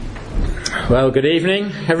Well, good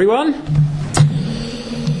evening, everyone.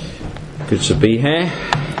 Good to be here.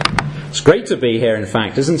 It's great to be here, in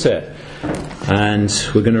fact, isn't it? And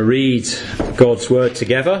we're going to read God's Word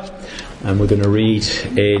together. And we're going to read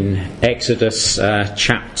in Exodus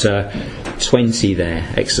chapter 20 there.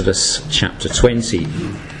 Exodus chapter 20.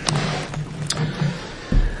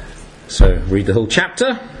 So, read the whole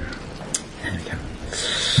chapter. There we go.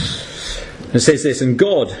 It says this, "And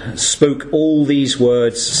God spoke all these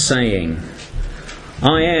words, saying,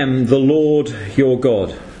 I am the Lord your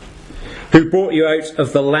God, who brought you out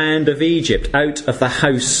of the land of Egypt, out of the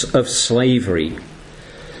house of slavery.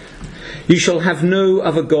 You shall have no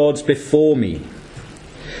other gods before me.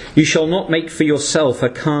 You shall not make for yourself a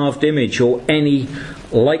carved image or any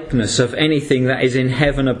likeness of anything that is in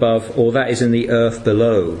heaven above, or that is in the earth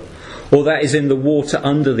below, or that is in the water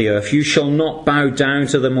under the earth. You shall not bow down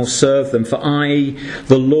to them or serve them, for I,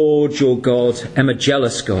 the Lord your God, am a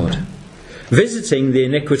jealous God, visiting the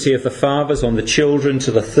iniquity of the fathers on the children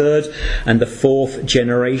to the third and the fourth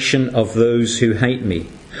generation of those who hate me,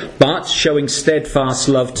 but showing steadfast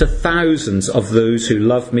love to thousands of those who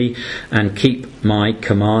love me and keep my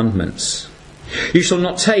commandments. You shall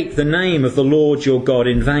not take the name of the Lord your God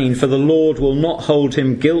in vain, for the Lord will not hold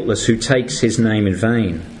him guiltless who takes his name in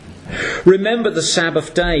vain. Remember the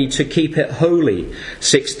Sabbath day to keep it holy.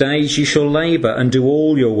 6 days you shall labour and do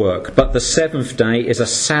all your work, but the seventh day is a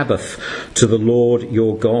Sabbath to the Lord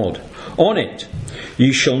your God. On it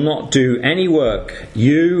you shall not do any work,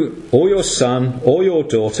 you or your son or your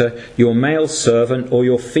daughter, your male servant or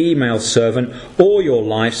your female servant, or your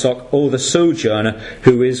livestock, or the sojourner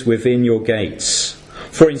who is within your gates.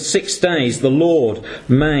 For in 6 days the Lord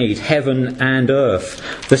made heaven and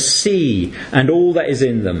earth, the sea and all that is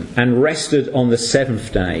in them, and rested on the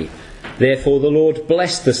seventh day. Therefore the Lord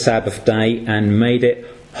blessed the Sabbath day and made it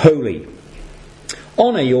holy.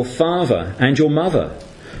 Honour your father and your mother,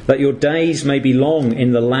 that your days may be long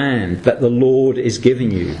in the land that the Lord is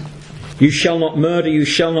giving you. You shall not murder, you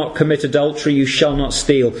shall not commit adultery, you shall not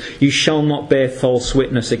steal, you shall not bear false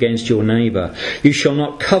witness against your neighbour. You shall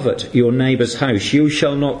not covet your neighbour's house, you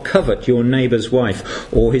shall not covet your neighbour's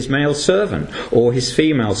wife, or his male servant, or his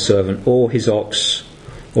female servant, or his ox,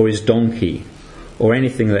 or his donkey, or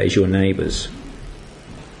anything that is your neighbour's."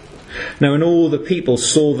 Now when all the people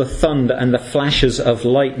saw the thunder and the flashes of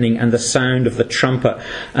lightning and the sound of the trumpet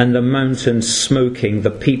and the mountain smoking, the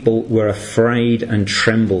people were afraid and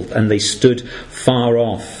trembled, and they stood far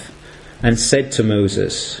off and said to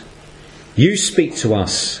Moses, "You speak to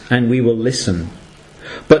us and we will listen,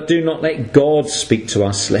 but do not let God speak to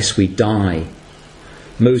us lest we die."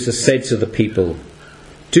 Moses said to the people,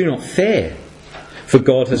 "Do not fear, for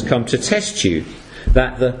God has come to test you,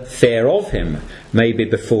 that the fear of him may be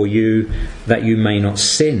before you, that you may not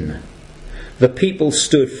sin." The people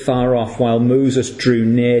stood far off while Moses drew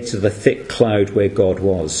near to the thick cloud where God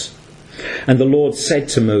was. And the Lord said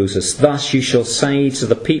to Moses, "Thus you shall say to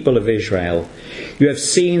the people of Israel, you have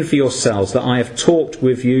seen for yourselves that I have talked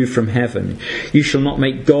with you from heaven. You shall not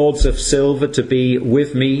make gods of silver to be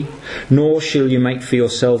with me, nor shall you make for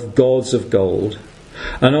yourself gods of gold.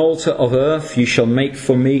 An altar of earth you shall make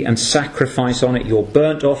for me, and sacrifice on it your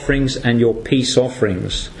burnt offerings and your peace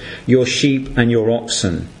offerings, your sheep and your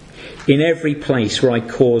oxen. In every place where I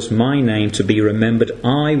cause my name to be remembered,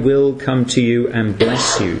 I will come to you and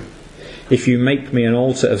bless you. If you make me an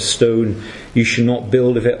altar of stone, you shall not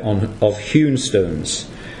build of it of hewn stones.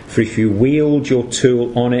 For if you wield your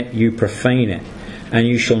tool on it, you profane it. And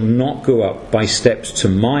you shall not go up by steps to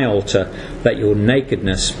my altar, that your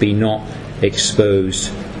nakedness be not exposed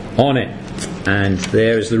on it." And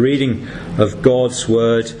there is the reading of God's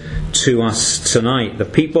word to us tonight. The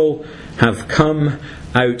people have come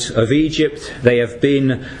out of Egypt. They have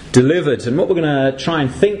been delivered. And what we're going to try and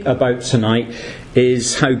think about tonight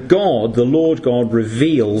is how God, the Lord God,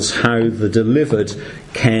 reveals how the delivered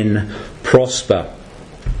can prosper.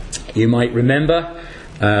 You might remember,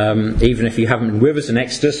 even if you haven't been with us in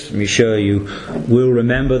Exodus, I'm sure you will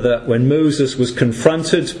remember that when Moses was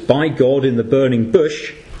confronted by God in the burning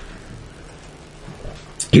bush,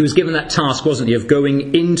 he was given that task, wasn't he, of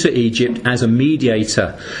going into Egypt as a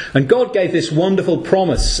mediator. And God gave this wonderful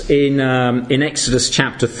promise in Exodus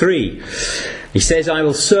chapter 3. He says, "I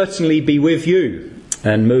will certainly be with you."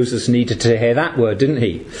 And Moses needed to hear that word, didn't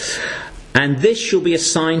he? "And this shall be a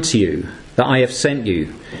sign to you that I have sent you.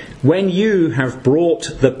 When you have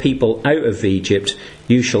brought the people out of Egypt,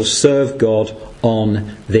 you shall serve God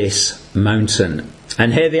on this mountain."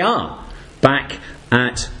 And here they are, back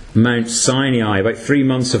at Mount Sinai. About 3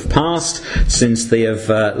 months have passed since they have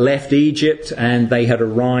left Egypt, and they had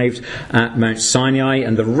arrived at Mount Sinai.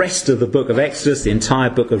 And the rest of the book of Exodus, the entire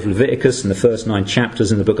book of Leviticus, and the first 9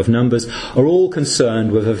 chapters in the book of Numbers are all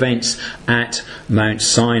concerned with events at Mount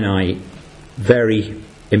Sinai. Very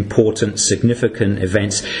important, significant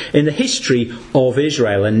events in the history of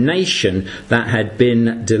Israel, a nation that had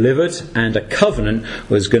been delivered, and a covenant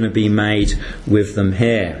was going to be made with them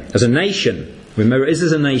here. As a nation, remember, as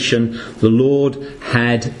a nation, the Lord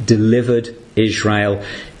had delivered Israel.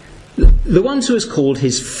 The ones who was called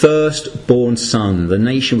his firstborn son. The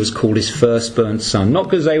nation was called his firstborn son. Not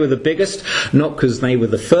because they were the biggest, not because they were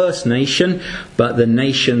the first nation, but the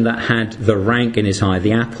nation that had the rank in his eye,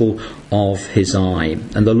 the apple of his eye.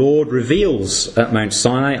 And the Lord reveals at Mount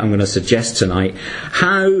Sinai, I'm going to suggest tonight,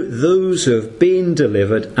 how those who have been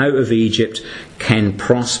delivered out of Egypt can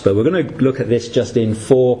prosper. We're going to look at this just in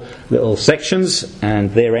 4 little sections,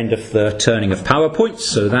 and their end of the turning of PowerPoint.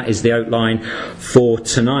 So that is the outline for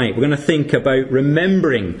tonight. We're going to think about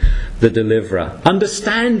remembering the deliverer,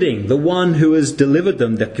 understanding the one who has delivered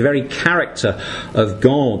them, the very character of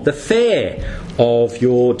God, the fare of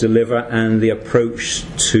your deliverer, and the approach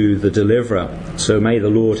to the deliverer. So may the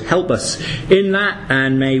Lord help us in that,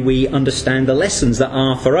 and may we understand the lessons that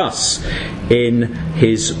are for us in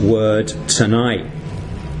his word tonight.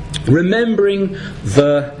 Remembering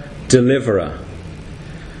the deliverer.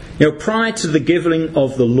 Prior to the giving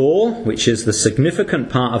of the law, which is the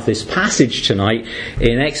significant part of this passage tonight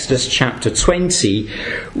in Exodus chapter 20,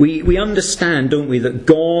 we understand, don't we, that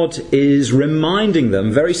God is reminding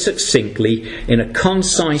them very succinctly in a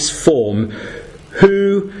concise form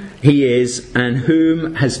who he is and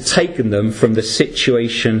whom has taken them from the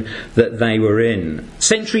situation that they were in.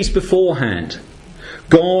 Centuries beforehand,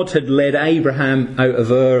 God had led Abraham out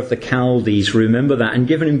of Ur of the Chaldees, remember that, and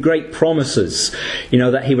given him great promises.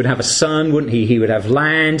 That he would have a son, wouldn't he? He would have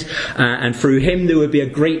land, and through him there would be a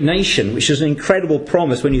great nation, which is an incredible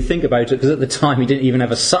promise when you think about it, because at the time he didn't even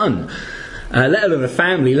have a son, let alone a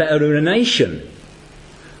family, let alone a nation.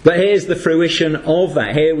 But here's the fruition of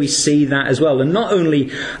that. Here we see that as well. And not only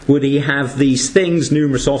would he have these things,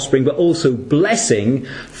 numerous offspring, but also blessing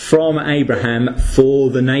from Abraham for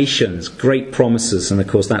the nations. Great promises. And of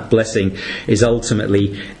course that blessing is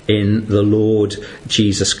ultimately in the Lord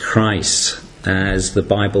Jesus Christ, as the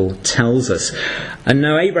Bible tells us. And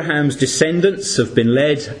now Abraham's descendants have been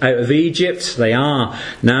led out of Egypt. They are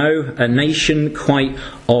now a nation quite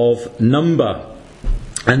of number.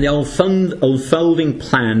 And the unfolding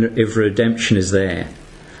plan of redemption is there.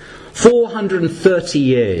 430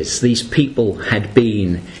 years these people had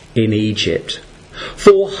been in Egypt.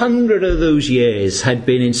 400 of those years had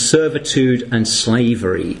been in servitude and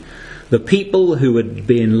slavery. The people who had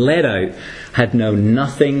been led out had known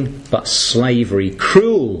nothing but slavery,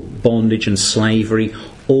 cruel bondage and slavery,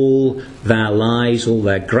 all their lives, all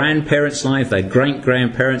their grandparents' lives, their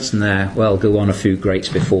great-grandparents, and go on, a few greats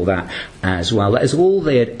before that as well. That is all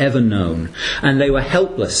they had ever known. And they were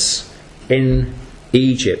helpless in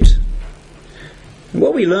Egypt. And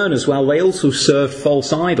what we learn as well, they also served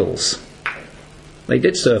false idols. They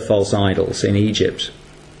did serve false idols in Egypt,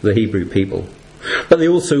 the Hebrew people. But they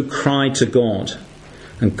also cried to God.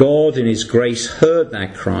 And God in his grace heard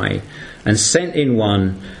that cry and sent in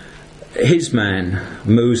one, his man,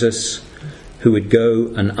 Moses, who would go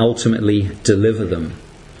and ultimately deliver them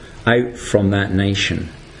out from that nation.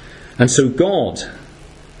 And so God,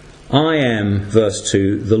 I am, verse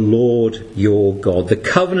 2, the Lord your God. The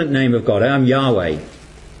covenant name of God, I am Yahweh,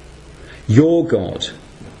 your God.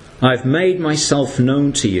 I've made myself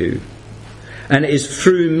known to you. And it is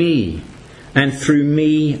through me and through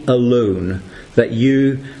me alone that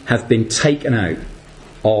you have been taken out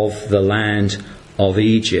of the land of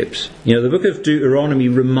Egypt. The book of Deuteronomy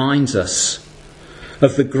reminds us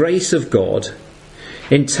of the grace of God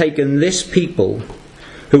in taking this people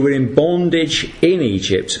who were in bondage in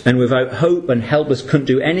Egypt and without hope and helpless, couldn't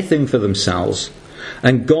do anything for themselves.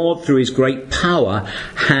 And God, through his great power,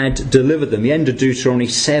 had delivered them. The end of Deuteronomy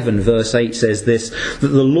 7 verse 8 says this, that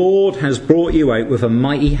the Lord has brought you out with a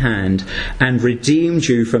mighty hand and redeemed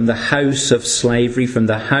you from the house of slavery, from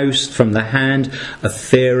the hand of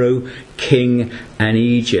Pharaoh, king and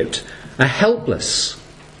Egypt. A helpless,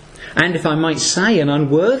 and if I might say, an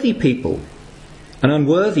unworthy people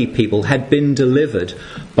had been delivered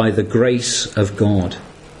by the grace of God.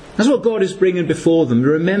 That's what God is bringing before them.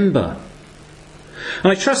 Remember.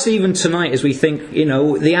 And I trust even tonight as we think,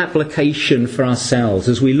 the application for ourselves,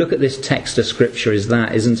 as we look at this text of Scripture, is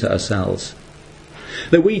that, isn't it, ourselves?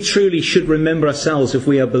 That we truly should remember ourselves if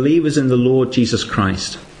we are believers in the Lord Jesus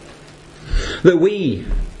Christ. That we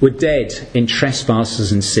were dead in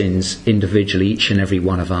trespasses and sins individually, each and every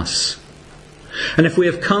one of us. And if we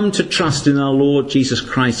have come to trust in our Lord Jesus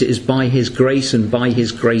Christ, it is by his grace and by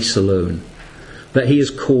his grace alone that he has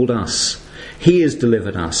called us. He has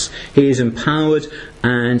delivered us. He has empowered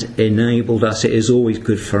and enabled us. It is always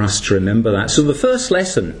good for us to remember that. So the first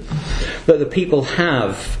lesson that the people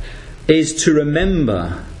have is to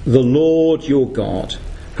remember the Lord your God,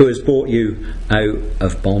 who has brought you out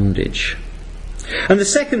of bondage. And the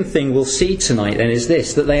second thing we'll see tonight then is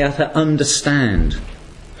this, that they are to understand.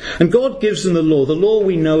 And God gives them the law. The law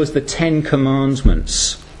we know as the 10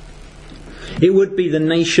 Commandments. It would be the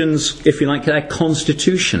nation's, if you like, their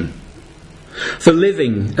constitution for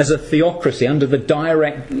living as a theocracy under the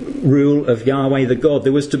direct rule of Yahweh the God.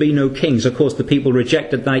 There was to be no kings. Of course, the people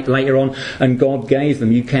rejected that later on, and God gave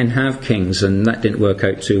them, you can have kings, and that didn't work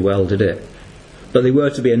out too well, did it? But they were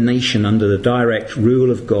to be a nation under the direct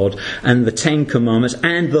rule of God, and the 10 Commandments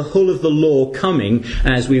and the whole of the law coming,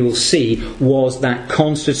 as we will see, was that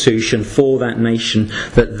constitution for that nation,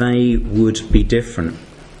 that they would be different.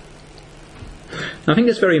 I think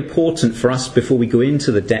it's very important for us, before we go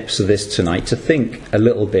into the depths of this tonight, to think a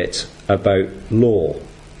little bit about law.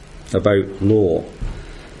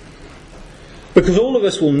 Because all of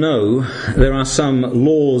us will know there are some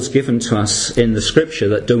laws given to us in the Scripture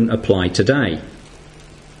that don't apply today.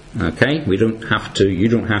 Okay, you don't have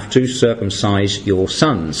to circumcise your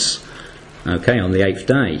sons, okay, on the 8th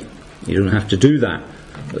day. You don't have to do that,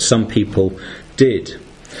 but some people did.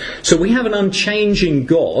 So we have an unchanging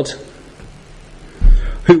God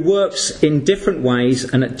who works in different ways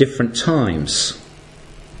and at different times.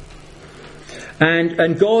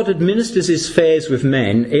 And God administers his affairs with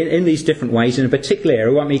men in these different ways, in a particular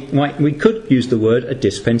area. We could use the word a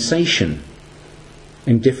dispensation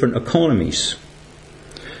in different economies.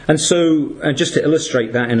 And so, just to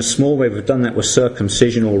illustrate that in a small way, we've done that with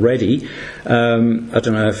circumcision already. I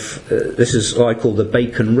don't know if this is what I call the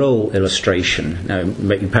bacon roll illustration. Now,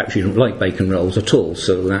 perhaps you don't like bacon rolls at all,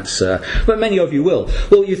 so that's... but many of you will.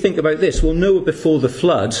 Well, you think about this. Well, Noah before the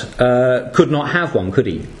flood could not have one, could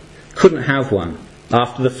he? Couldn't have one.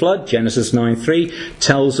 After the flood, Genesis 9:3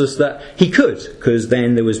 tells us that he could, because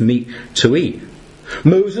then there was meat to eat.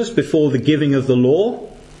 Moses, before the giving of the law,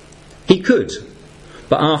 he could.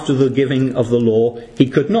 But after the giving of the law, he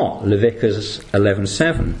could not. Leviticus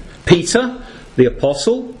 11:7. Peter, the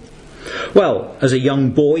apostle, well, as a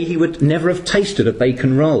young boy, he would never have tasted a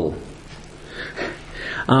bacon roll.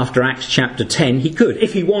 After Acts chapter 10, he could,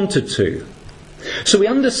 if he wanted to. So we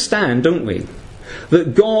understand, don't we,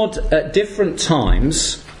 that God at different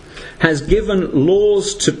times has given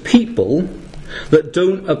laws to people that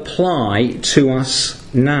don't apply to us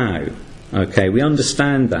now. Okay, we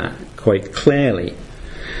understand that quite clearly.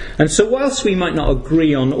 And so whilst we might not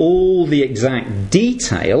agree on all the exact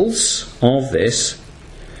details of this,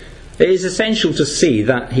 it is essential to see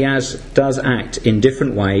that he does act in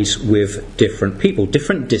different ways with different people,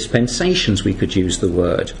 different dispensations, we could use the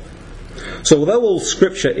word. So although all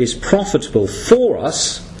Scripture is profitable for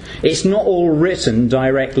us, it's not all written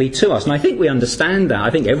directly to us. And I think we understand that.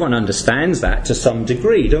 I think everyone understands that to some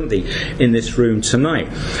degree, don't they, in this room tonight.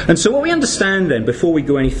 And so what we understand then, before we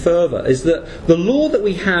go any further, is that the law that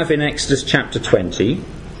we have in Exodus chapter 20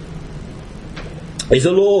 is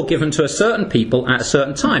a law given to a certain people at a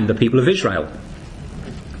certain time, the people of Israel.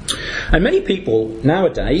 And many people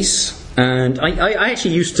nowadays... And I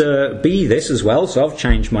actually used to be this as well, so I've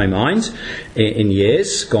changed my mind in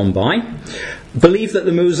years gone by. Believe that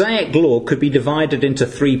the Mosaic law could be divided into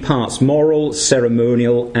 3 parts: moral,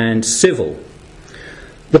 ceremonial and civil.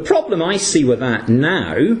 The problem I see with that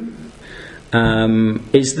now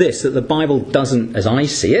is this, that the Bible doesn't, as I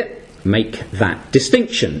see it, make that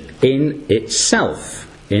distinction in itself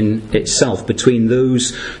between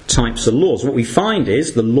those types of laws. What we find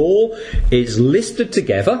is the law is listed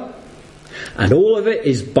together, and all of it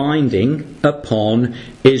is binding upon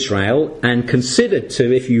Israel and considered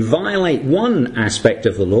to, if you violate one aspect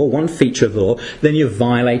of the law, one feature of the law, then you've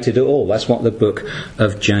violated it all. That's what the book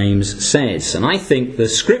of James says. And I think the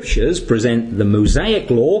Scriptures present the Mosaic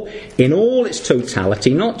law in all its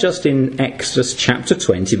totality, not just in Exodus chapter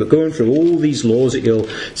 20, but going through all these laws that you'll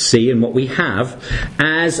see and what we have,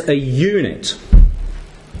 as a unit.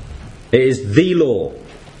 It is the law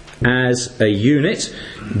as a unit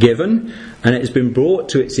given, and it has been brought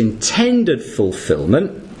to its intended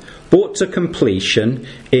fulfillment, brought to completion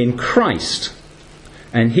in Christ.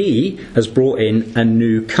 And he has brought in a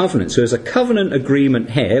new covenant. So there's a covenant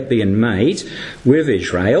agreement here being made with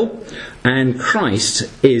Israel, and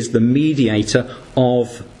Christ is the mediator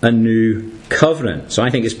of a new covenant. So I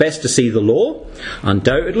think it's best to see the law,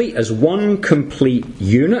 undoubtedly, as one complete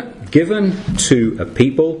unit given to a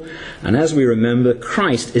people. And as we remember,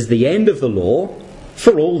 Christ is the end of the law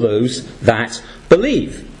for all those that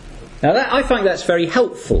believe. Now, I find that's very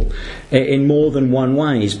helpful in more than one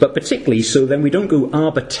ways, but particularly so then we don't go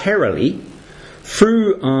arbitrarily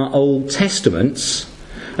through our Old Testaments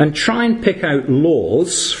and try and pick out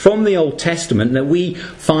laws from the Old Testament that we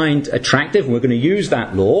find attractive, and we're going to use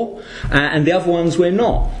that law, and the other ones we're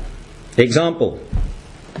not. Example,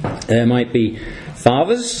 there might be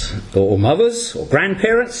fathers or mothers or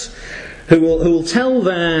grandparents who will tell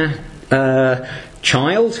their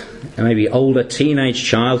child, maybe older teenage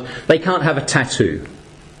child, they can't have a tattoo.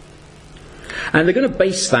 And they're going to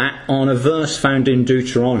base that on a verse found in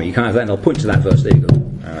Deuteronomy. You can't have that, and I'll point to that verse. There you go.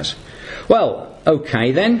 All right. Well,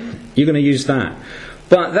 okay then, you're going to use that.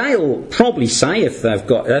 But they'll probably say, if they've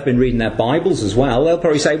been reading their Bibles as well, they'll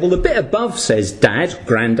probably say, well, the bit above says, Dad,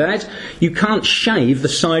 Grandad, you can't shave the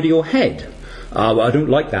side of your head. Oh, well, I don't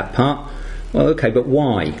like that part. Well, okay, but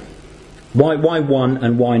why? Why one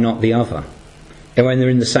and why not the other? When they're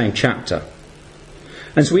in the same chapter.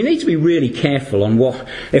 And so we need to be really careful on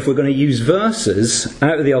if we're going to use verses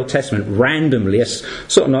out of the Old Testament randomly, it's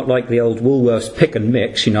sort of not like the old Woolworths pick and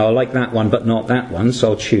mix, I like that one but not that one,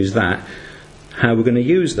 so I'll choose that, how we're going to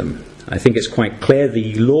use them. I think it's quite clear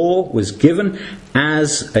the law was given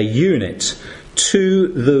as a unit to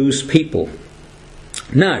those people.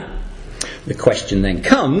 Now, the question then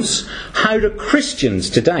comes, how do Christians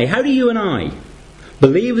today, how do you and I,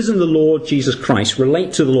 believers in the Lord Jesus Christ,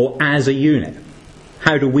 relate to the law as a unit?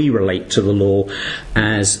 How do we relate to the law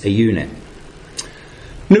as a unit?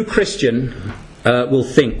 No Christian will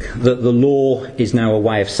think that the law is now a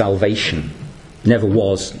way of salvation. Never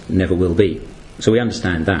was, never will be. So we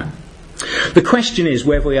understand that. The question is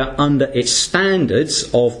whether we are under its standards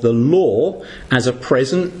of the law as a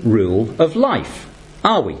present rule of life.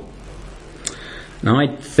 Are we? Now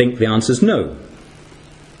I think the answer is no.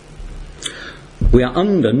 We are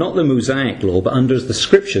under, not the Mosaic law, but under, as the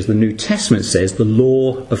Scriptures, the New Testament says, the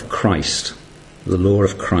law of Christ. The law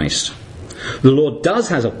of Christ. The law does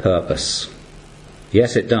have a purpose.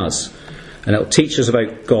 Yes, it does. And it will teach us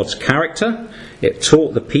about God's character. It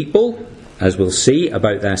taught the people, as we'll see,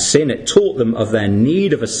 about their sin. It taught them of their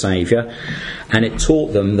need of a Saviour. And it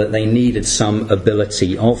taught them that they needed some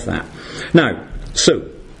ability of that. Now, so,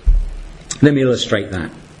 let me illustrate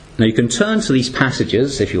that. Now you can turn to these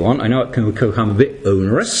passages if you want. I know it can become a bit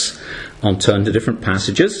onerous. I'll turn to different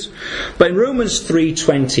passages. But in Romans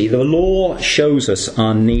 3:20, the law shows us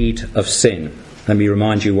our need of sin. Let me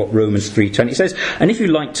remind you what Romans 3:20 says. And if you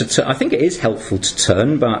like to turn, I think it is helpful to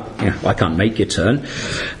turn, but I can't make you turn.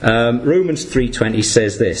 Romans 3:20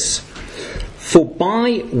 says this. For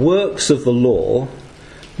by works of the law,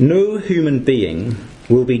 no human being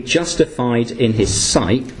will be justified in his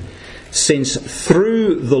sight, since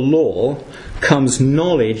through the law comes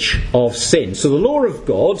knowledge of sin. So the law of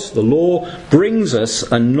God, the law brings us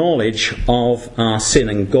a knowledge of our sin,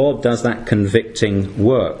 and God does that convicting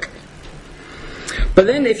work. But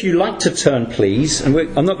then if you like to turn, please, and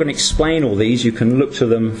I'm not going to explain all these, you can look to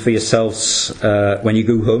them for yourselves when you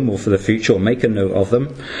go home or for the future, or make a note of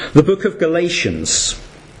them. The book of Galatians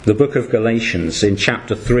in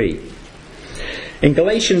chapter 3. In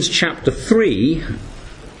Galatians chapter 3,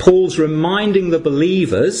 Paul's reminding the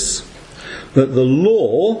believers that the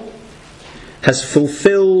law has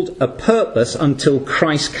fulfilled a purpose until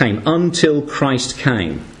Christ came.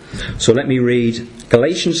 So let me read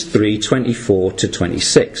Galatians 3:24 to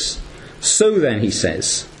 26. So then, he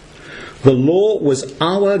says, the law was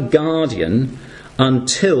our guardian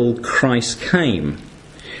until Christ came,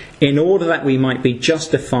 in order that we might be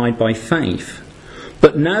justified by faith.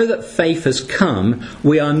 But now that faith has come,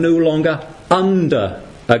 we are no longer under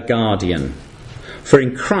a guardian. For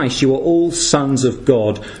in Christ you are all sons of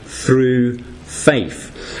God through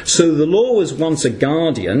faith. So the law was once a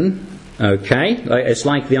guardian, okay? It's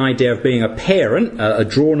like the idea of being a parent, a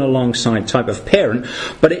drawn alongside type of parent,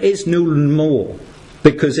 but it is no more,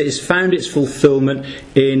 because it has found its fulfillment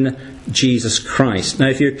in Jesus Christ. Now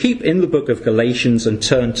if you keep in the book of Galatians and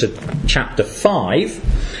turn to chapter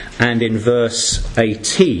 5 and in verse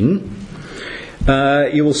 18,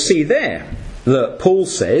 you will see there that Paul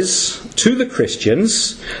says to the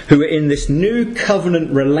Christians who are in this new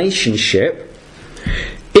covenant relationship,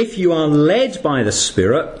 if you are led by the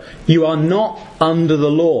Spirit, you are not under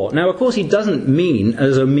the law. Now, of course, he doesn't mean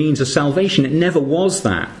as a means of salvation. It never was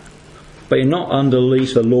that. But you're not under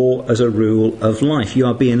the law as a rule of life. You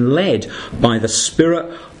are being led by the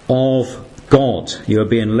Spirit of God. You are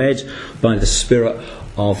being led by the Spirit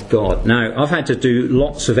of God. Now, I've had to do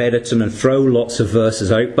lots of editing and throw lots of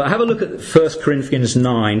verses out, but have a look at 1 Corinthians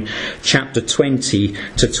 9, chapter 20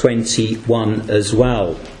 to 21 as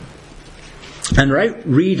well. And without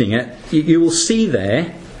reading it, you will see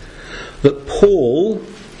there that Paul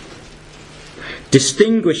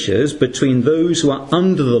distinguishes between those who are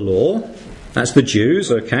under the law, that's the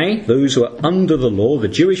Jews, okay, those who are under the law, the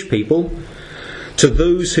Jewish people, to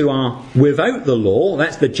those who are without the law,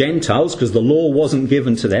 that's the Gentiles, because the law wasn't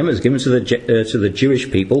given to them, it was given to the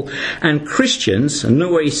Jewish people, and Christians, and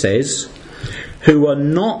note what he says, who are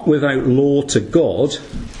not without law to God,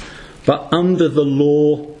 but under the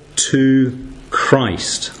law to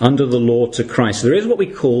Christ, under the law to Christ. There is what we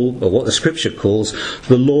call, or what the Scripture calls,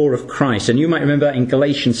 the law of Christ. And you might remember in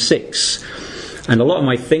Galatians 6, and a lot of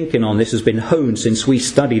my thinking on this has been honed since we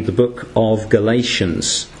studied the book of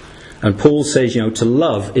Galatians. And Paul says, to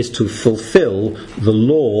love is to fulfill the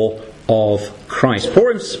law of Christ.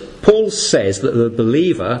 Paul says that the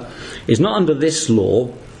believer is not under this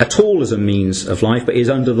law at all as a means of life, but is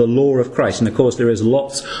under the law of Christ. And of course there is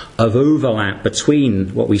lots of overlap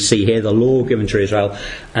between what we see here, the law given to Israel,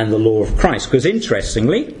 and the law of Christ. Because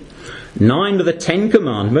interestingly, 9 of the 10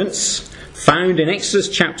 commandments found in Exodus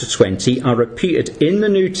chapter 20 are repeated in the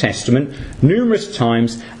New Testament numerous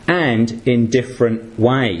times and in different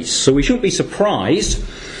ways. So we shouldn't be surprised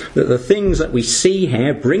that the things that we see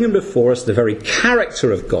here bringing before us the very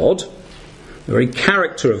character of God,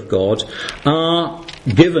 are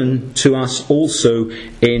given to us also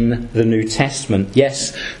in the New Testament.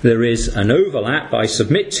 Yes, there is an overlap, I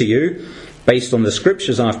submit to you, based on the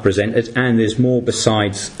scriptures I've presented, and there's more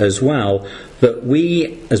besides as well, that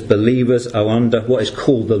we as believers are under what is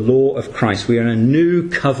called the law of Christ. We are in a new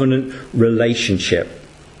covenant relationship.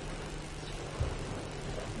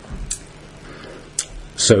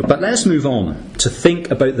 But let's move on to think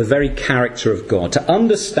about the very character of God, to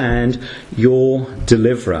understand your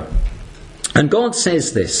deliverer. And God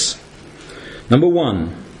says this. Number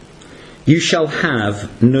 1, you shall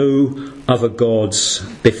have no other gods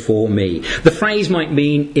before me. The phrase might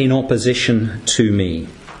mean in opposition to me.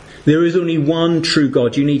 There is only one true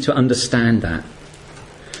God. You need to understand that.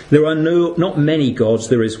 There are not many gods,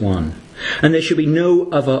 there is one. And there should be no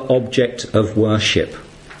other object of worship.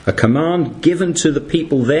 A command given to the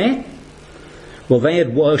people there. Well, they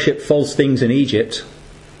had worshipped false things in Egypt.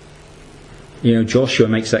 Joshua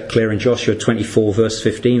makes that clear in Joshua 24 verse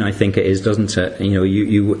 15, I think it is, doesn't it?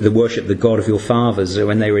 You worship the God of your fathers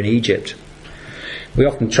when they were in Egypt. We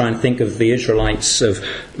often try and think of the Israelites of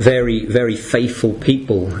very, very faithful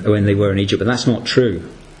people when they were in Egypt, but that's not true.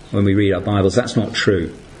 When we read our Bibles, that's not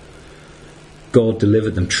true. God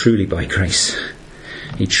delivered them truly by grace.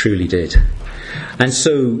 He truly did. And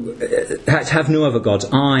so, have no other gods.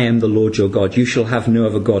 I am the Lord your God. You shall have no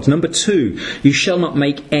other gods. Number 2, you shall not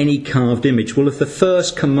make any carved image. Well, if the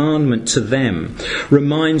first commandment to them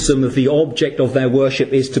reminds them of the object of their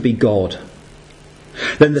worship is to be God,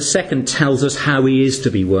 then the second tells us how he is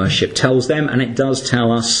to be worshipped. Tells them, and it does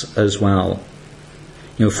tell us as well.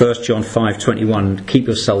 1 John 5:21, keep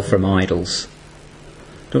yourself from idols.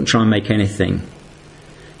 Don't try and make anything.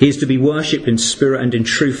 He is to be worshipped in spirit and in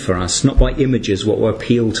truth for us, not by images what will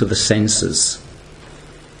appeal to the senses.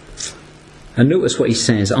 And notice what he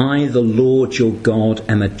says, I, the Lord your God,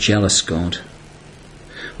 am a jealous God.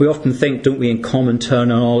 We often think, don't we, in common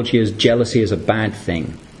terminology, as jealousy is a bad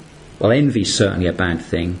thing. Well, envy is certainly a bad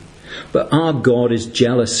thing. But our God is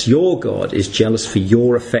jealous, your God is jealous for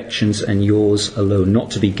your affections and yours alone, not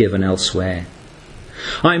to be given elsewhere.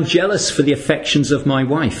 I am jealous for the affections of my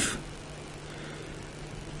wife.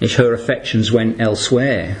 If her affections went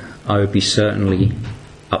elsewhere, I would be certainly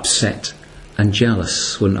upset and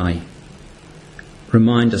jealous, wouldn't I?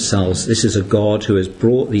 Remind ourselves, this is a God who has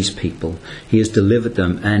brought these people. He has delivered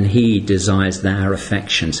them and he desires their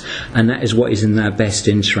affections. And that is what is in their best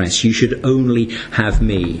interest. You should only have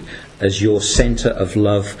me as your centre of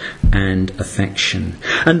love and affection.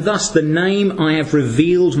 And thus the name I have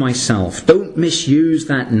revealed myself. Don't misuse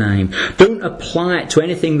that name. Don't apply it to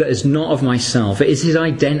anything that is not of myself. It is his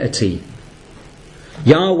identity.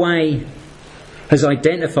 Yahweh has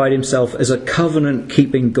identified himself as a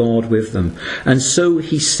covenant-keeping God with them. And so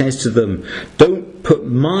he says to them, don't put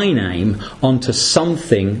my name onto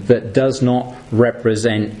something that does not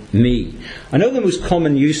represent me. I know the most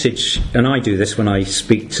common usage, and I do this when I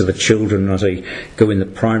speak to the children as I go in the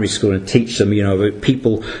primary school and teach them, about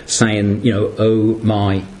people saying, oh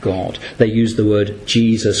my God. They use the word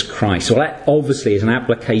Jesus Christ. Well, that obviously is an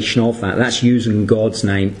application of that. That's using God's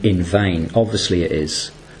name in vain. Obviously it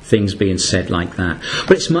is. Things being said like that.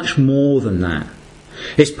 But it's much more than that.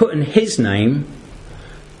 It's putting his name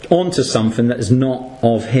onto something that is not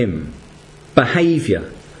of him.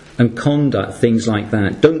 Behaviour and conduct, things like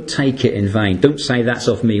that. Don't take it in vain. Don't say that's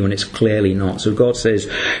of me when it's clearly not. So God says,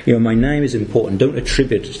 my name is important. Don't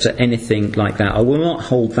attribute it to anything like that. I will not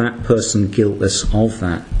hold that person guiltless of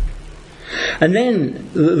that. And then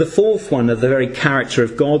the fourth one of the very character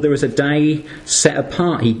of God, there is a day set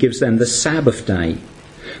apart. He gives them the Sabbath day.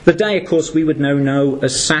 The day, of course, we would now know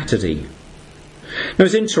as Saturday. Now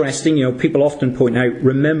it's interesting, people often point out,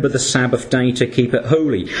 remember the Sabbath day to keep it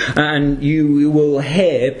holy. And you will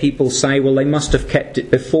hear people say, well, they must have kept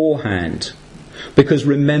it beforehand, because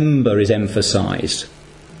remember is emphasised.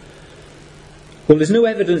 Well, there's no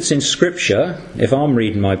evidence in Scripture, if I'm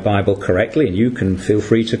reading my Bible correctly, and you can feel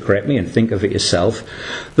free to correct me and think of it yourself,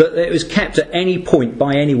 that it was kept at any point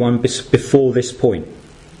by anyone before this point.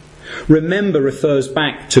 Remember refers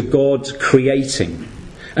back to God creating.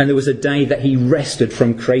 And there was a day that he rested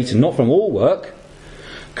from creating, not from all work,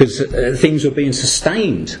 because things were being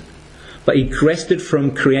sustained. But he rested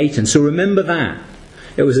from creating. So remember that.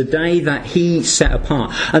 It was a day that he set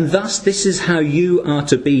apart. And thus this is how you are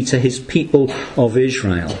to be to his people of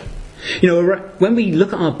Israel. When we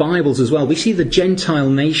look at our Bibles as well, we see the Gentile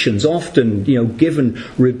nations often, given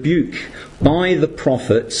rebuke by the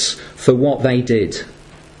prophets for what they did.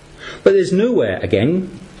 But there's nowhere,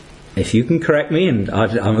 again, if you can correct me, and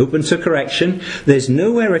I'm open to correction, there's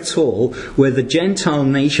nowhere at all where the Gentile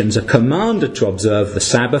nations are commanded to observe the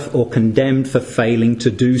Sabbath or condemned for failing to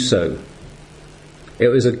do so. It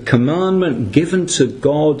was a commandment given to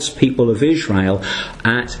God's people of Israel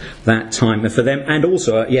at that time, and for them, and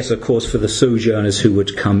also, yes, of course, for the sojourners who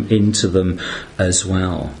would come into them as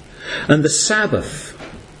well. And the Sabbath,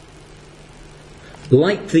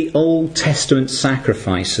 like the Old Testament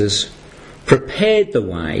sacrifices, prepared the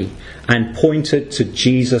way and pointed to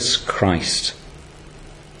Jesus Christ.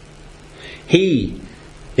 He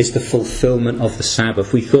is the fulfillment of the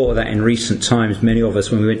Sabbath. We thought of that in recent times, many of us,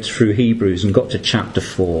 when we went through Hebrews and got to chapter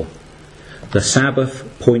 4. The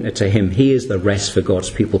Sabbath pointed to him. He is the rest for God's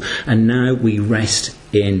people. And now we rest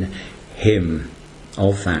in him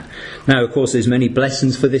of that. Now, of course, there's many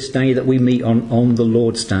blessings for this day that we meet on the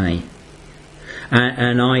Lord's Day.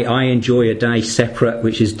 And I enjoy a day separate,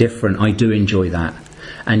 which is different. I do enjoy that.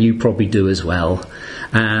 And you probably do as well.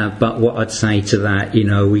 But what I'd say to that,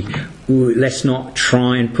 let's not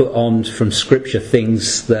try and put on from Scripture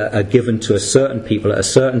things that are given to a certain people at a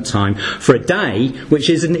certain time for a day which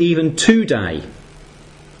isn't even today.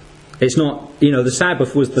 It's not, the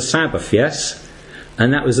Sabbath was the Sabbath, yes?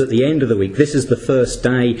 And that was at the end of the week. This is the first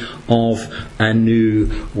day of a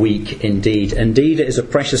new week indeed. Indeed, it is a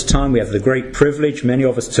precious time. We have the great privilege, many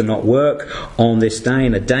of us, to not work on this day,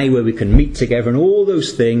 and a day where we can meet together and all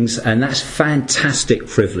those things, and that's fantastic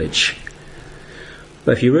privilege.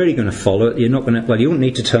 But if you're really going to follow it, you're not going to, well, you won't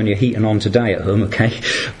need to turn your heating on today at home, okay?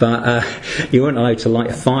 But you weren't allowed to light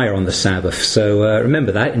a fire on the Sabbath. So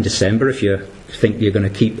remember that in December if you think you're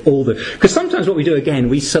going to keep all the... Because sometimes what we do, again,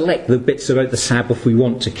 we select the bits about the Sabbath we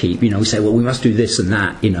want to keep. We say, well, we must do this and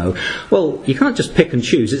that, Well, you can't just pick and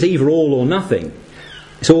choose. It's either all or nothing.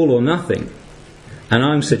 It's all or nothing. And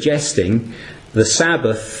I'm suggesting the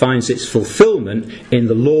Sabbath finds its fulfillment in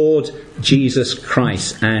the Lord Jesus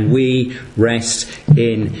Christ, and we rest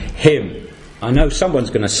in him. I know someone's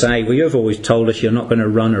going to say, well, you've always told us you're not going to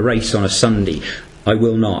run a race on a Sunday. I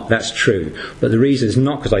will not, that's true. But the reason is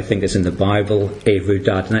not because I think it's in the Bible, and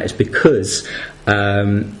that is because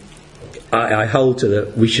I hold to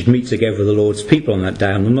that we should meet together with the Lord's people on that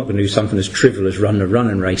day, and I'm not going to do something as trivial as run a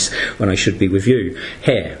running race when I should be with you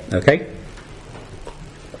here, okay?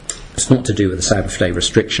 It's not to do with the Sabbath day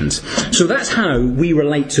restrictions. So that's how we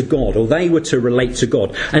relate to God, or they were to relate to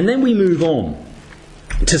God. And then we move on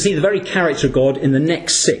to see the very character of God in the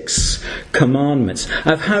next 6 commandments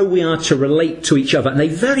of how we are to relate to each other. And they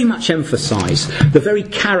very much emphasise the very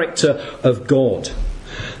character of God.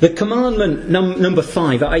 The commandment number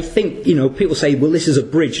 5, I think, people say, well, this is a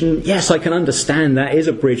bridge. And yes, I can understand that is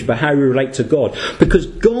a bridge about how we relate to God. Because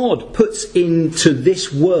God puts into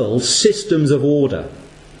this world systems of order.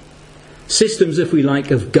 Systems, if we like,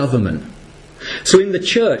 of government. So in the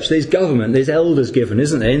church, there's government, there's elders given,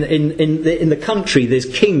 isn't there? In the country, there's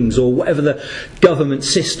kings, or whatever the government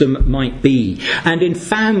system might be. And in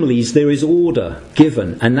families, there is order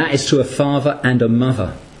given, and that is to a father and a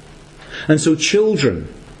mother. And so children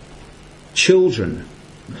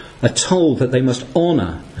are told that they must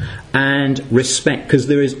honour and respect, because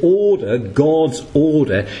there is order, God's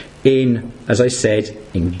order, in, as I said,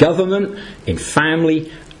 in government, in family,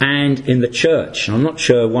 and in the church. I'm not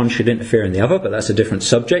sure one should interfere in the other, but that's a different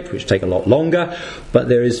subject, which take a lot longer. But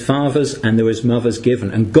there is fathers and there is mothers given,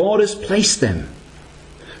 and God has placed them.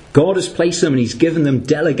 God has placed them and he's given them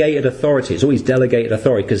delegated authority. It's always delegated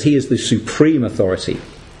authority because he is the supreme authority.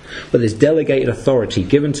 But there's delegated authority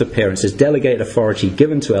given to parents, there's delegated authority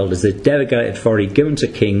given to elders, there's delegated authority given to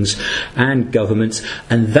kings and governments,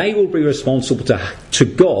 and they will be responsible to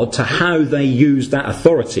God to how they use that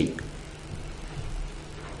authority.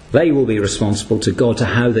 They will be responsible to God to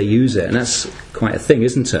how they use it, and that's quite a thing,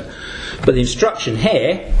 isn't it? But the instruction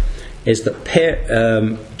here is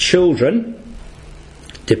that children,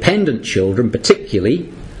 dependent children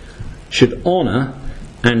particularly, should honour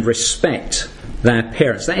and respect their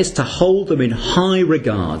parents. That is to hold them in high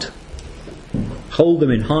regard. Hold them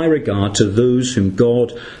in high regard to those whom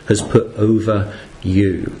God has put over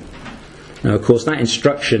you. Now, of course, that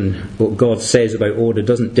instruction, what God says about order,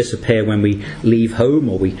 doesn't disappear when we leave home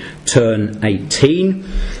or we turn 18.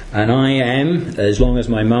 And I am, as long as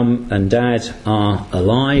my mum and dad are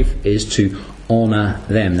alive, is to honour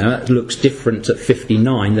them. Now, that looks different at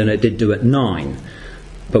 59 than it did do at 9.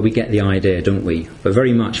 But we get the idea, don't we? But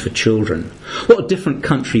very much for children. What a different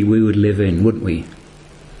country we would live in, wouldn't we?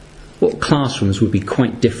 What classrooms would be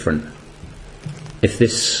quite different if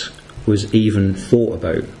this was even thought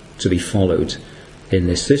about to be followed in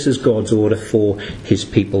this. This is God's order for his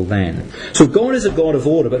people then. So God is a God of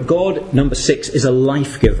order, but God, number 6, is a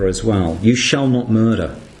life giver as well. You shall not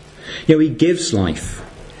murder. You know, he gives life.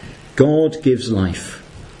 God gives life.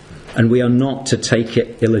 And we are not to take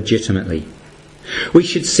it illegitimately. We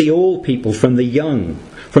should see all people, from the young,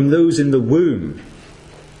 from those in the womb,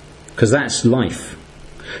 because that's life,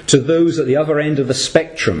 to those at the other end of the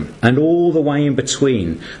spectrum and all the way in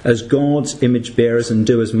between, as God's image bearers, and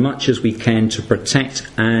do as much as we can to protect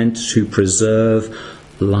and to preserve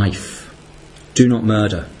life. Do not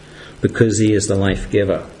murder, because he is the life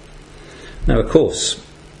giver. Now, of course,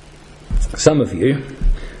 some of you,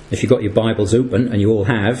 if you've got your Bibles open, and you all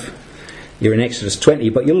have, you're in Exodus 20,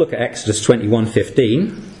 but you'll look at Exodus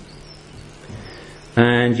 21:15,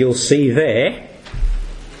 and you'll see there,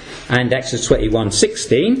 and Exodus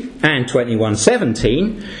 21:16 and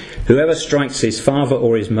 21:17, whoever strikes his father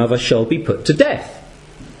or his mother shall be put to death.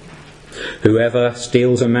 Whoever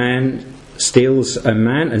steals a man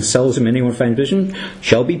and sells him anyone found in possession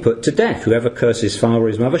shall be put to death. Whoever curses his father or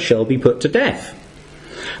his mother shall be put to death.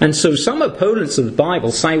 And so some opponents of the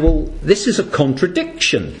Bible say, well, this is a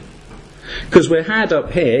contradiction. Because we had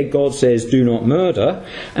up here, God says, do not murder,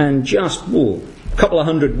 and just a couple of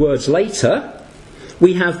hundred words later,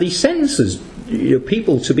 we have these sentences,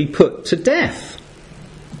 people to be put to death.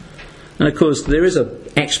 And of course, there is an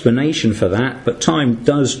explanation for that, but time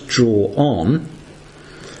does draw on.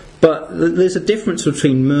 But there's a difference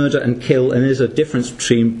between murder and kill, and there's a difference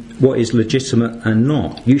between what is legitimate and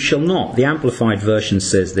not. You shall not, the Amplified Version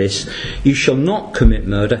says this, you shall not commit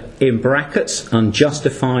murder, in brackets,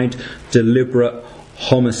 unjustified, deliberate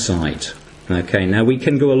homicide. Okay, now we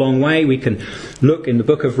can go a long way. We can look in the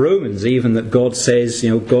book of Romans even that God says,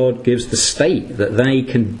 God gives the state that they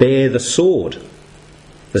can bear the sword.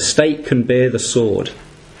 The state can bear the sword.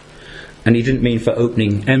 And he didn't mean for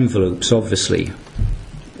opening envelopes, obviously.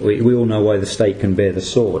 We all know why the state can bear the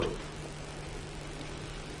sword.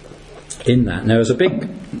 In that. Now, there's a big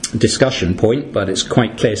discussion point, but it's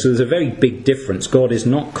quite clear. So there's a very big difference. God is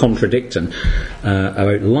not contradicting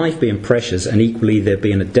about life being precious, and equally there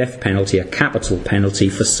being a death penalty, a capital penalty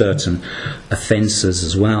for certain offences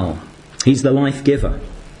as well. He's the life giver.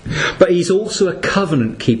 But he's also a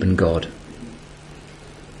covenant-keeping God.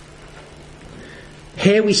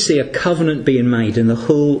 Here we see a covenant being made in the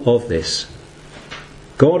whole of this.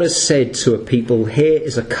 God has said to a people, here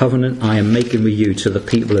is a covenant I am making with you, to the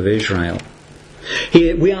people of Israel.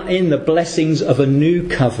 Here we are in the blessings of a new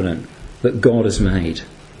covenant that God has made.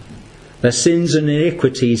 Their sins and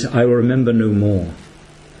iniquities I will remember no more.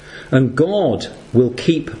 And God will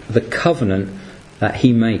keep the covenant that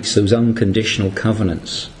he makes, those unconditional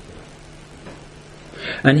covenants.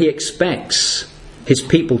 And he expects his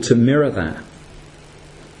people to mirror that.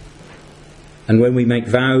 And when we make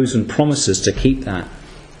vows and promises to keep that.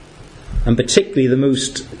 And particularly the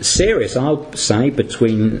most serious, I'll say,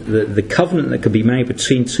 between the covenant that could be made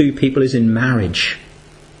between two people is in marriage.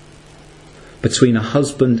 Between a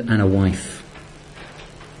husband and a wife.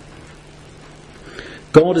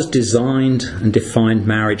 God has designed and defined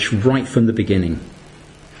marriage right from the beginning.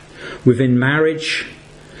 Within marriage,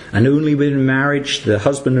 and only within marriage, the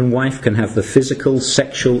husband and wife can have the physical,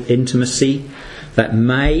 sexual intimacy that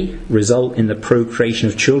may result in the procreation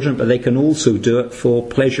of children, but they can also do it for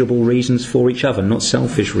pleasurable reasons for each other, not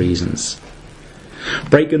selfish reasons.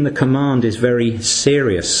 Breaking the command is very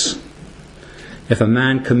serious. If a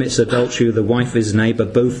man commits adultery with the wife of his neighbour,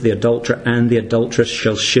 both the adulterer and the adulteress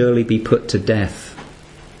shall surely be put to death.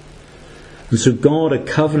 And so God, a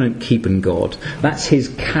covenant-keeping God, that's his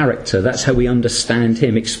character, that's how we understand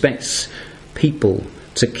him, expects people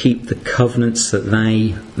to keep the covenants that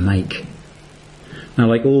they make. Now,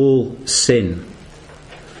 like all sin,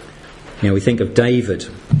 we think of David,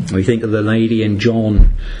 we think of the lady in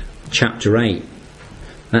John chapter 8.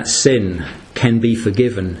 That sin can be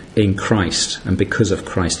forgiven in Christ, and because of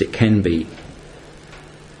Christ it can be.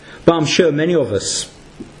 But I'm sure many of us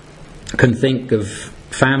can think of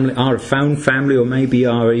family, our found family, or maybe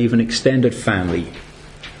our even extended family,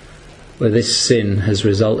 where this sin has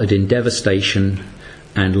resulted in devastation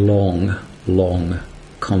and long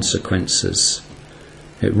consequences.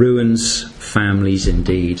 It ruins families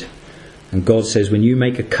indeed. And God says, when you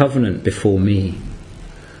make a covenant before me,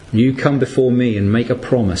 when you come before me and make a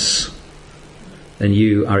promise, then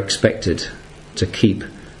you are expected to keep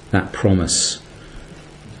that promise.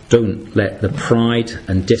 Don't let the pride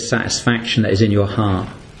and dissatisfaction that is in your heart,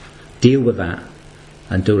 deal with that,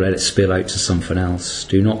 and don't let it spill out to something else.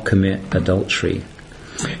 Do not commit adultery.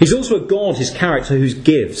 He's also a God, his character, who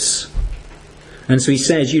gives. And so he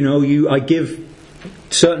says, I give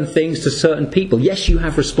certain things to certain people. Yes, you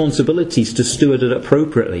have responsibilities to steward it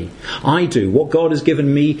appropriately. I do. What God has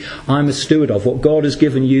given me, I'm a steward of. What God has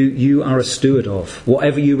given you, you are a steward of.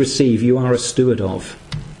 Whatever you receive, you are a steward of.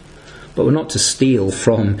 But we're not to steal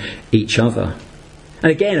from each other.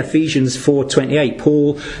 And again, Ephesians 4:28,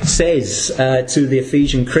 Paul says to the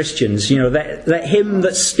Ephesian Christians, let him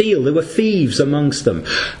that steal, there were thieves amongst them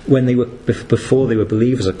before they were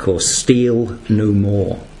believers, of course, steal no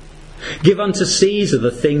more. Give unto Caesar the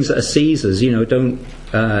things that are Caesar's.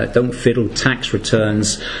 Don't fiddle tax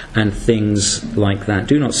returns and things like that.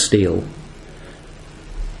 Do not steal.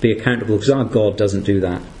 Be accountable, because our God doesn't do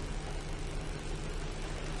that.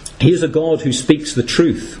 He is a God who speaks the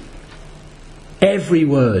truth. Every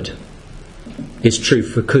word is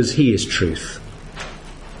truth because he is truth.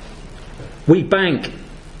 We bank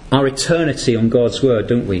our eternity on God's word,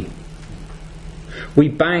 don't we? We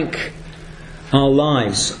bank our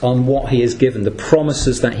lives on what he has given, the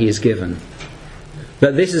promises that he has given.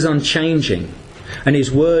 That this is unchanging and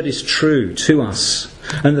his word is true to us,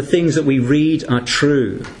 and the things that we read are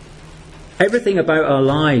true. Everything about our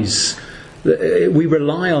lives, we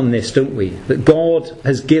rely on this, don't we? That God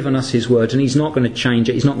has given us his word and he's not going to change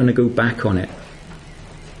it. He's not going to go back on it.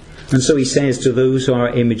 And so he says to those who are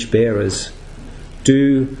image bearers,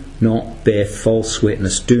 do not bear false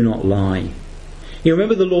witness. Do not lie. You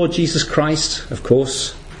remember the Lord Jesus Christ, of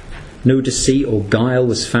course. No deceit or guile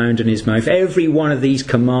was found in his mouth. Every one of these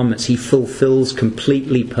commandments he fulfills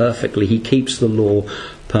completely, perfectly. He keeps the law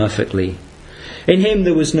perfectly. In him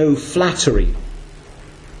there was no flattery.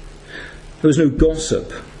 There was no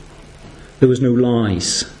gossip. There was no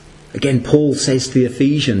lies. Again, Paul says to the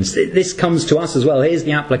Ephesians, this comes to us as well. Here's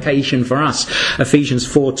the application for us. Ephesians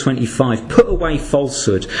 4:25. Put away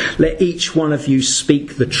falsehood. Let each one of you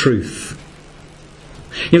speak the truth.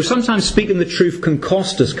 Sometimes speaking the truth can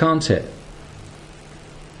cost us, can't it?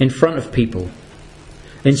 In front of people.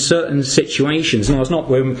 In certain situations. Now, it's not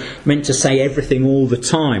we're meant to say everything all the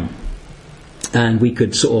time. And we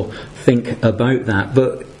could sort of think about that.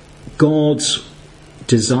 But God's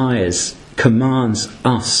desires, commands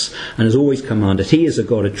us, and has always commanded. He is a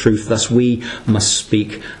God of truth, thus we must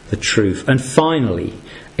speak the truth. And finally,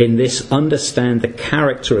 in this, understand the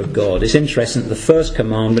character of God. It's interesting that the first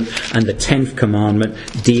commandment and the 10th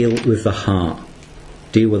commandment deal with the heart.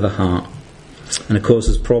 Deal with the heart. And of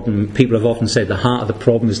course, people have often said the heart of the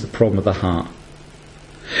problem is the problem of the heart.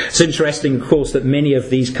 It's interesting, of course, that many of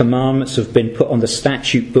these commandments have been put on the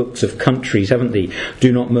statute books of countries, haven't they?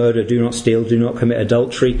 Do not murder, do not steal, do not commit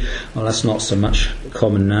adultery. Well, that's not so much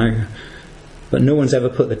common now. But no one's ever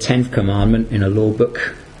put the 10th commandment in a law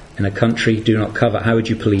book in a country. Do not covet. How would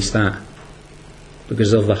you police that?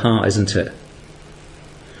 Because of the heart, isn't it?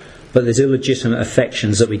 But there's illegitimate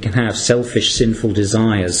affections that we can have, selfish, sinful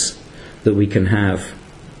desires that we can have.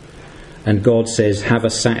 And God says, have a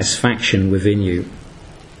satisfaction within you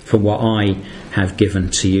for what I have given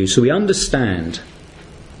to you. So we understand.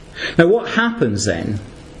 Now what happens then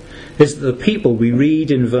is that the people we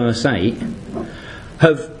read in verse 8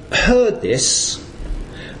 have heard this.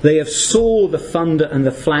 They have saw the thunder and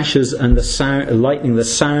the flashes and the sound, lightning, the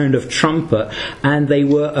sound of trumpet, and they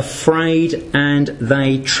were afraid and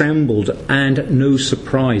they trembled. And no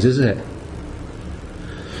surprise, is it?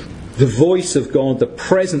 The voice of God, the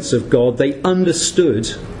presence of God, they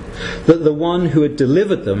understood that the one who had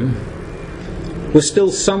delivered them was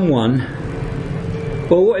still someone.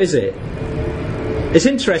 Well, what is it? It's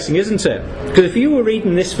interesting, isn't it? Because if you were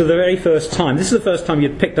reading this for the very first time, this is the first time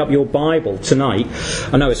you'd picked up your Bible tonight.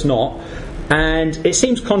 I know it's not. And it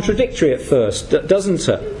seems contradictory at first, doesn't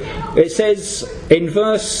it? It says in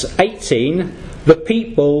verse 18, the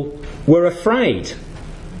people were afraid.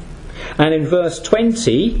 And in verse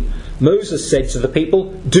 20, Moses said to the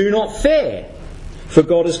people, do not fear, for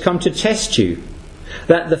God has come to test you,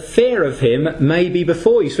 that the fear of him may be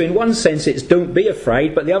before you. So in one sense it's don't be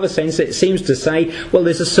afraid, but the other sense it seems to say, well,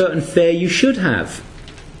 there's a certain fear you should have.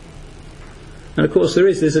 And of course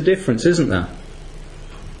there's a difference, isn't there?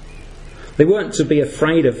 They weren't to be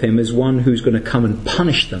afraid of him as one who's going to come and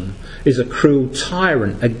punish them, is a cruel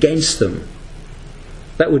tyrant against them.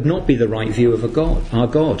 That would not be the right view of our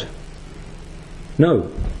God.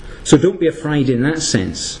 No. So don't be afraid in that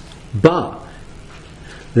sense. But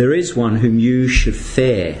there is one whom you should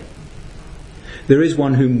fear. There is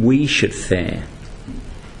one whom we should fear.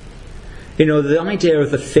 You know, the idea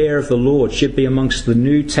of the fear of the Lord should be amongst the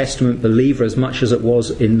New Testament believer as much as it was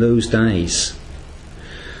in those days.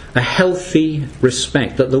 A healthy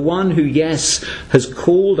respect that the one who, yes, has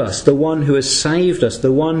called us, the one who has saved us,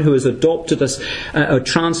 the one who has adopted us,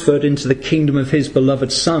 transferred into the kingdom of his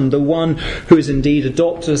beloved Son, the one who has indeed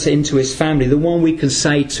adopted us into his family, the one we can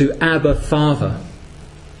say to Abba, Father.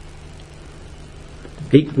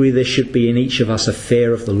 Equally, there should be in each of us a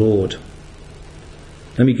fear of the Lord.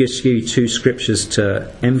 Let me just give you two scriptures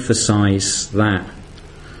to emphasise that.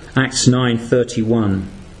 Acts 9:31.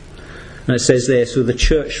 And it says there, so the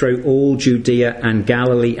church throughout all Judea and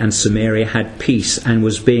Galilee and Samaria had peace and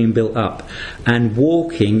was being built up and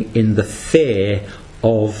walking in the fear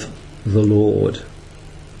of the Lord.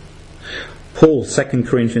 Paul, 2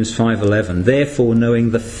 Corinthians 5:11, therefore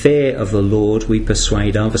knowing the fear of the Lord we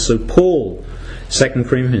persuade others. So Paul, 2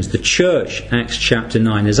 Corinthians, the church, Acts chapter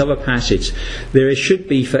 9, there's other passages. There should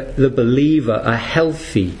be for the believer a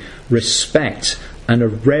healthy respect and a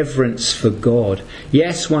reverence for God.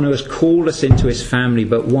 Yes, one who has called us into his family,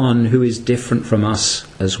 but one who is different from us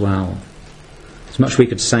as well. There's much we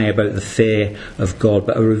could say about the fear of God,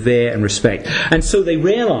 but a revere and respect. And so they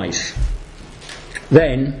realise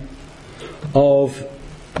then of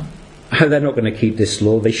how they're not going to keep this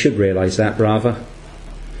law. They should realise that, rather.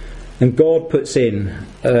 And God puts in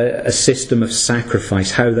a system of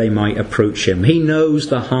sacrifice, how they might approach him. He knows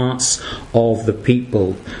the hearts of the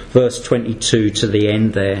people. Verse 22 to the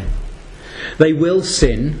end there. They will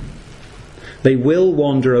sin. They will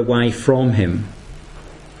wander away from him.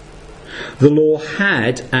 The law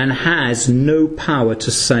had and has no power to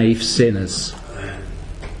save sinners.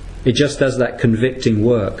 It just does that convicting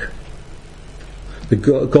work.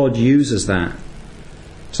 God uses that.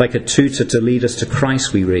 It's like a tutor to lead us to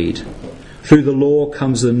Christ, we read. Through the law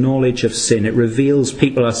comes the knowledge of sin. It reveals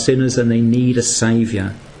people are sinners and they need a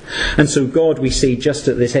saviour. And so God, we see just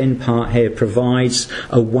at this end part here, provides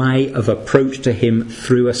a way of approach to him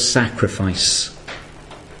through a sacrifice.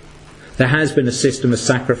 There has been a system of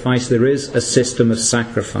sacrifice. There is a system of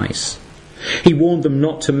sacrifice. He warned them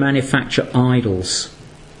not to manufacture idols,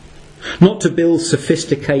 not to build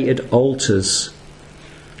sophisticated altars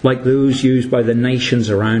like those used by the nations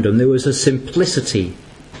around them. There was a simplicity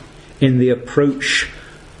in the approach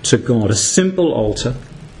to God. A simple altar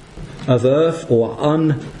of earth or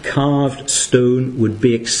uncarved stone would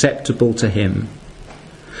be acceptable to him.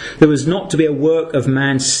 There was not to be a work of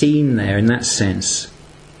man seen there in that sense.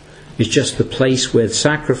 It's just the place where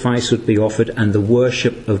sacrifice would be offered and the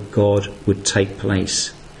worship of God would take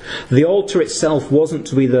place. The altar itself wasn't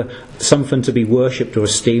to be something to be worshipped or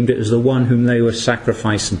esteemed. It was the one whom they were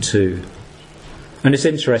sacrificing to. And it's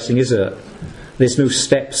interesting, isn't it? There's no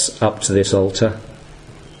steps up to this altar.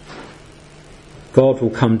 God will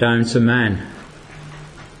come down to man.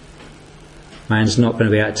 Man's not going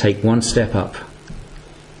to be able to take one step up.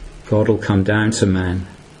 God will come down to man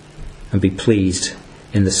and be pleased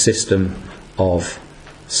in the system of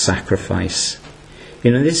sacrifice.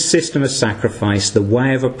 In this system of sacrifice, the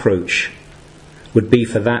way of approach would be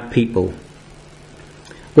for that people.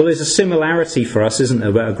 Well, there's a similarity for us, isn't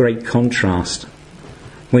there, but a great contrast.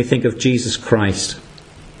 When we think of Jesus Christ,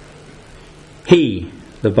 he,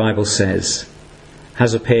 the Bible says,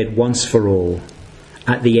 has appeared once for all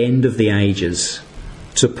at the end of the ages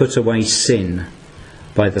to put away sin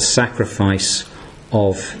by the sacrifice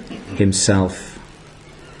of himself.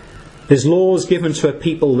 There's laws given to a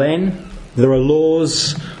people then. There are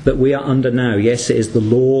laws that we are under now. Yes, it is the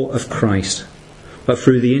law of Christ. But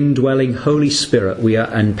through the indwelling Holy Spirit, we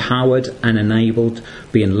are empowered and enabled,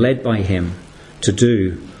 being led by him, to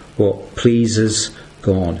do what pleases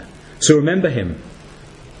God. So remember him.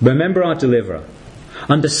 Remember our deliverer.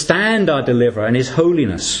 Understand our deliverer and his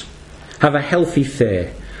holiness. Have a healthy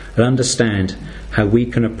fear and understand how we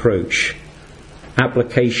can approach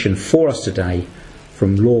application for us today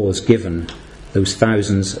from laws given those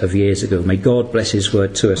thousands of years ago. May God bless his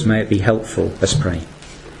word to us. May it be helpful. Let's pray.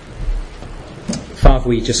 Father,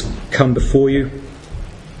 we just come before you.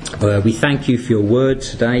 We thank you for your word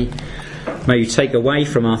today. May you take away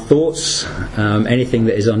from our thoughts anything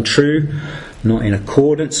that is untrue, not in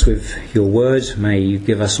accordance with your word. May you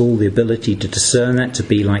give us all the ability to discern that, to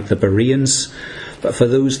be like the Bereans. But for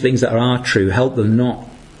those things that are true, help them not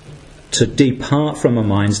to depart from our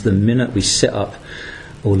minds the minute we sit up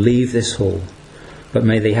or leave this hall. But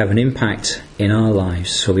may they have an impact in our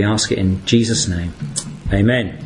lives. So we ask it in Jesus' name. Amen.